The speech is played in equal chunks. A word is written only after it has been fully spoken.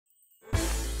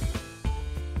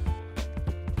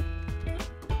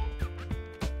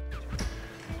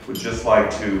would just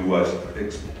like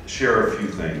to share a few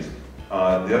things.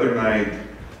 The other night,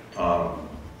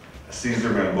 Cesar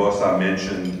Mendoza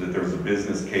mentioned that there was a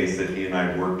business case that he and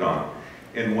I worked on.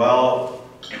 And well,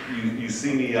 you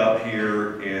see me up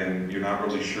here and you're not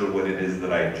really sure what it is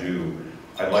that I do.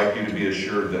 I'd like you to be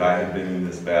assured that I have been in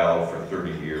this battle for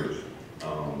 30 years.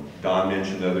 Don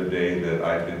mentioned the other day that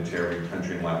I've been to every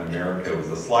country in Latin America. It was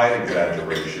a slight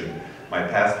exaggeration. My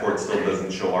passport still doesn't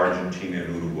show Argentina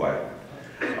and Uruguay.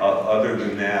 Other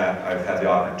than that, I've had the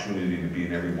opportunity to be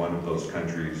in every one of those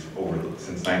countries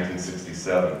since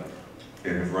 1967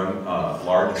 and have run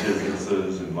large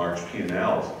businesses and large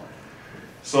P&Ls.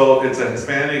 So it's a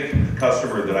Hispanic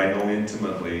customer that I know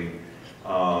intimately,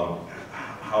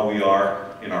 how we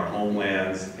are in our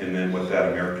homelands, and then what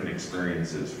that American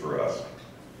experience is for us.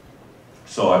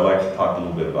 So I'd like to talk a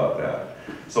little bit about that.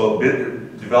 So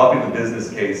developing the business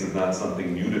case is not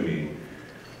something new to me,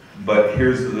 but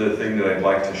here's the thing that I'd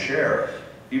like to share.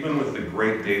 Even with the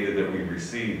great data that we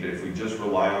received, if we just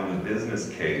rely on the business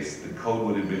case, the code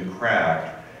would have been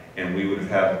cracked, and we would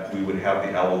have the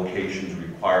allocations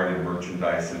required in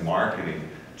merchandise and marketing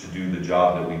to do the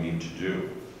job that we need to do.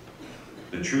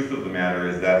 The truth of the matter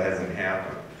is that hasn't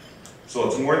happened. So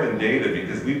it's more than data,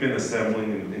 because we've been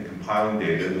assembling and compiling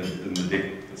data, and the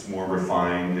data is more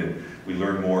refined, and we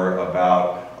learn more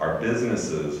about our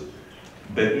businesses.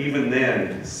 But even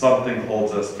then, something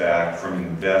holds us back from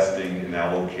investing and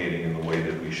allocating in the way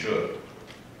that we should.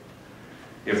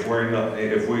 If we're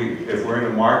in a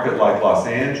market like Los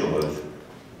Angeles,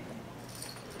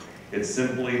 it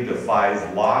simply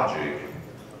defies logic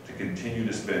to continue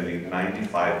to spending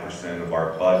 95% of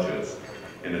our budgets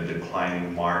in a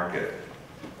declining market,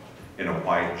 in a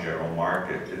white general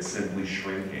market. It's simply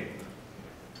shrinking.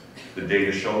 The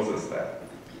data shows us that.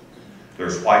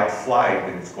 There's white flight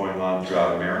that's going on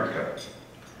throughout America.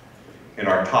 In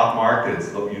our top markets,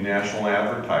 the national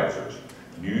advertisers,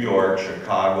 New York,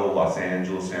 Chicago, Los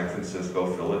Angeles, San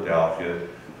Francisco, Philadelphia,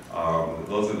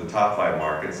 those are the top 5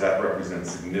 markets. That represents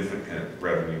significant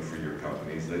revenue for your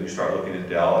companies. Then you start looking at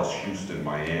Dallas, Houston,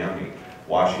 Miami,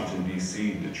 Washington,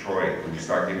 D.C., Detroit, and you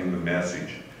start getting the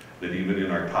message that even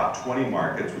in our top 20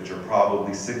 markets, which are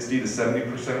probably 60 to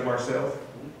 70% of our sales,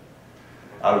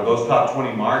 out of those top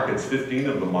 20 markets, 15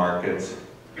 of the markets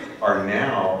are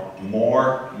now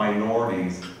more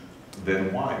minorities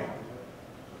than white.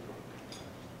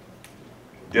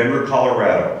 Denver,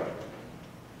 Colorado,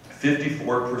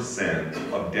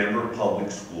 54% of Denver public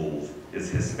schools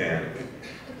is Hispanic.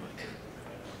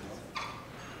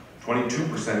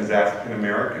 22% is African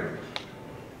American.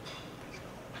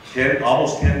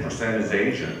 Almost 10% is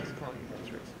Asian.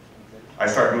 I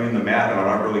start doing the math, and I'm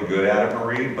not really good at it,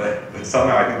 Marie, but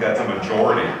somehow I think that's a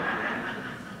majority.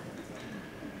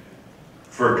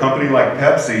 For a company like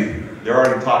Pepsi, they're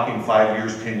already talking 5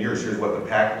 years, 10 years. Here's what the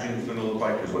packaging is going to look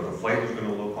like. Here's what the flavor is going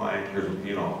to look like. Here's,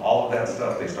 all of that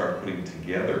stuff they start putting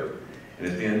together. And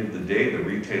at the end of the day, the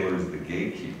retailer is the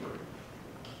gatekeeper.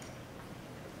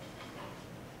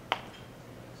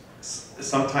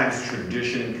 Sometimes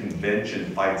tradition, convention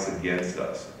fights against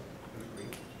us.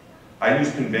 I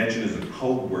use convention as a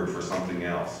code word for something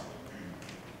else.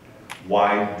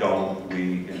 Why don't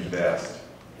we invest?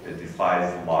 It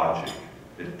defies logic.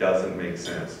 It doesn't make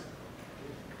sense.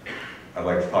 I'd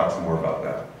like to talk some more about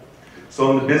that. So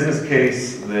in the business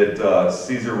case that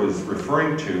Cesar was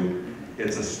referring to,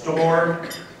 it's a store,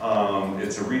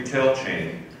 it's a retail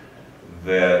chain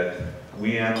that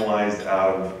we analyzed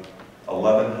out of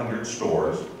 1,100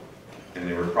 stores, and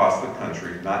they were across the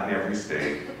country, not in every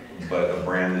state, but a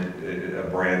brand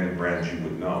and brands you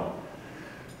would know.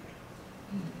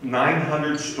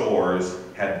 900 stores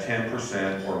had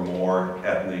 10% or more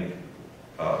ethnic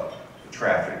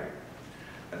traffic.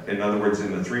 In other words,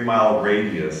 in the 3-mile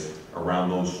radius around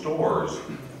those stores,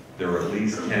 there were at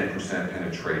least 10%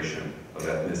 penetration of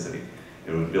ethnicity.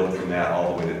 It would build from that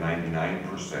all the way to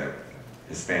 99%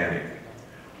 Hispanic,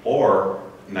 or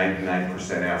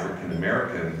 99% African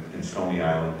American in Stony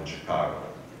Island in Chicago.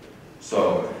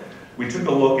 So we took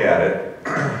a look at it,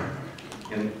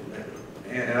 and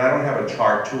I don't have a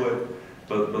chart to it,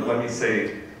 but let me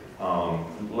say,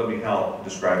 let me help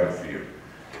describe it for you.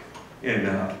 In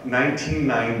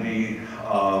 1990,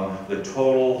 the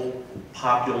total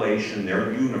population,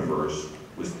 their universe,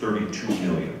 was 32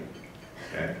 million.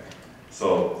 Okay?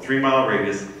 So 3-mile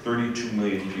radius, 32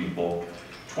 million people.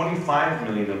 25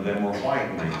 million of them were white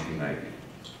in 1990.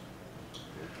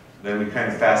 Then we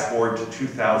kind of fast forward to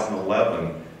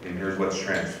 2011, and here's what's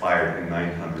transpired in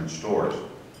 900 stores.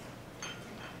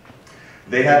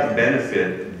 They had the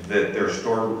benefit that their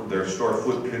store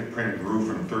footprint grew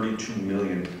from 32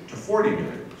 million to 40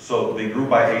 million. So they grew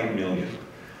by 8 million.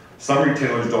 Some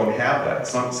retailers don't have that.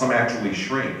 Some actually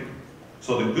shrink.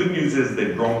 So the good news is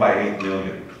they've grown by 8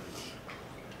 million.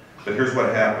 But here's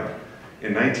what happened.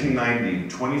 In 1990,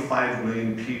 25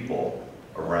 million people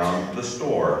around the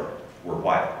store were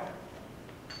white.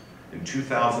 In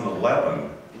 2011,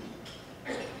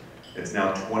 it's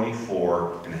now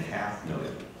 24.5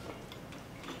 million.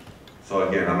 So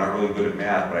again, I'm not really good at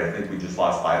math, but I think we just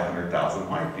lost 500,000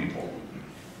 white people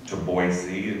to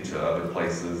Boise and to other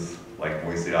places like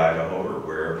Boise, Idaho, or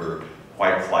wherever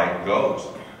white flight goes.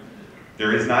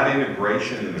 There is not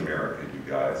integration in America, you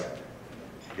guys.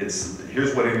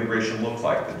 Here's what integration looks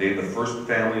like. The day the first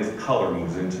family of color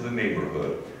moves into the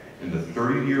neighborhood, and the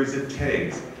 30 years it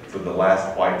takes for the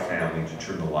last white family to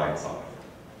turn the lights off.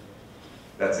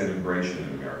 That's integration in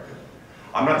America.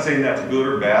 I'm not saying that's good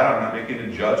or bad, I'm not making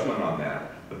a judgment on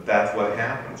that, but that's what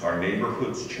happens. Our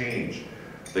neighborhoods change.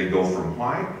 They go from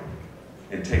white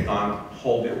and take on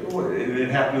whole different, it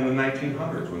happened in the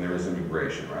 1900s when there was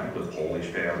immigration, right? With Polish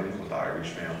families, with Irish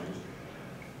families.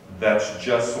 That's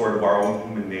just sort of our own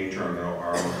human nature and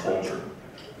our own culture.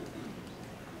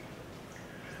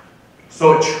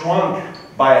 So it shrunk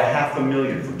by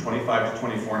 500,000, from 25 to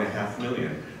 24.5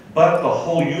 million. But the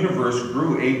whole universe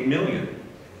grew 8 million.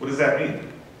 What does that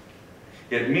mean?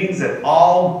 It means that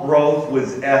all growth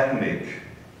was ethnic.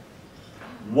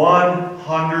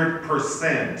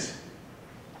 100%.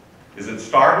 Is it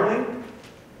startling?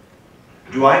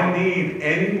 Do I need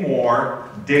any more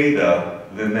data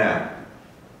than that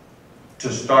to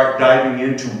start diving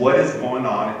into what is going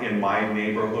on in my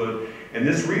neighborhood? And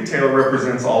this retailer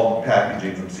represents all the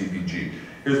packaging from CPG.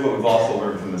 Here's what we've also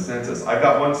learned from the census. I've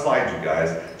got one slide, you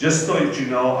guys, just so that you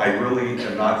know I really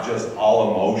am not just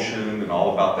all emotion and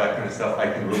all about that kind of stuff.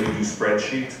 I can really do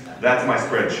spreadsheets. That's my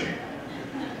spreadsheet.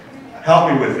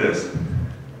 Help me with this.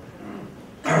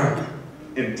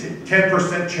 In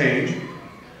 10% change,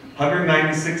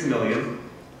 196 million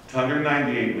to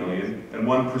 198 million, and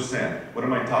 1%. What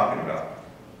am I talking about?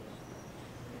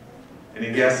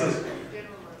 Any guesses?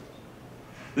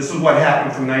 This is what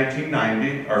happened from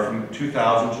 1990, or from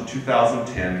 2000 to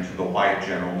 2010 to the white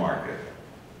general market.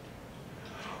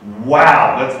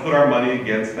 Wow, let's put our money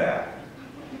against that.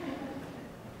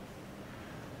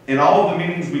 In all of the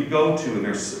meetings we go to, and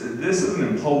this is an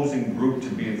imposing group to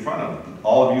be in front of.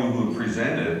 All of you who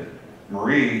presented,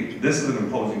 Marie, this is an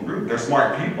imposing group. They're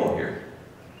smart people here.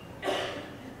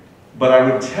 But I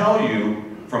would tell you,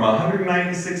 from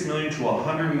 196 million to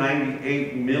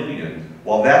 198 million,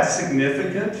 while that's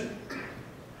significant,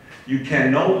 you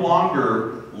can no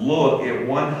longer look at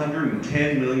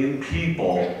 110 million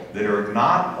people that are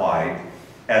not white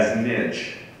as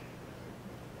niche.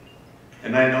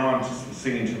 And I know I'm just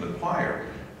singing to the choir.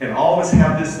 And all of us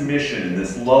have this mission and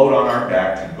this load on our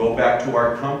back to go back to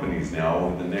our companies now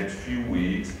over the next few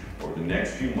weeks or the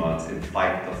next few months and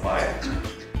fight the fight.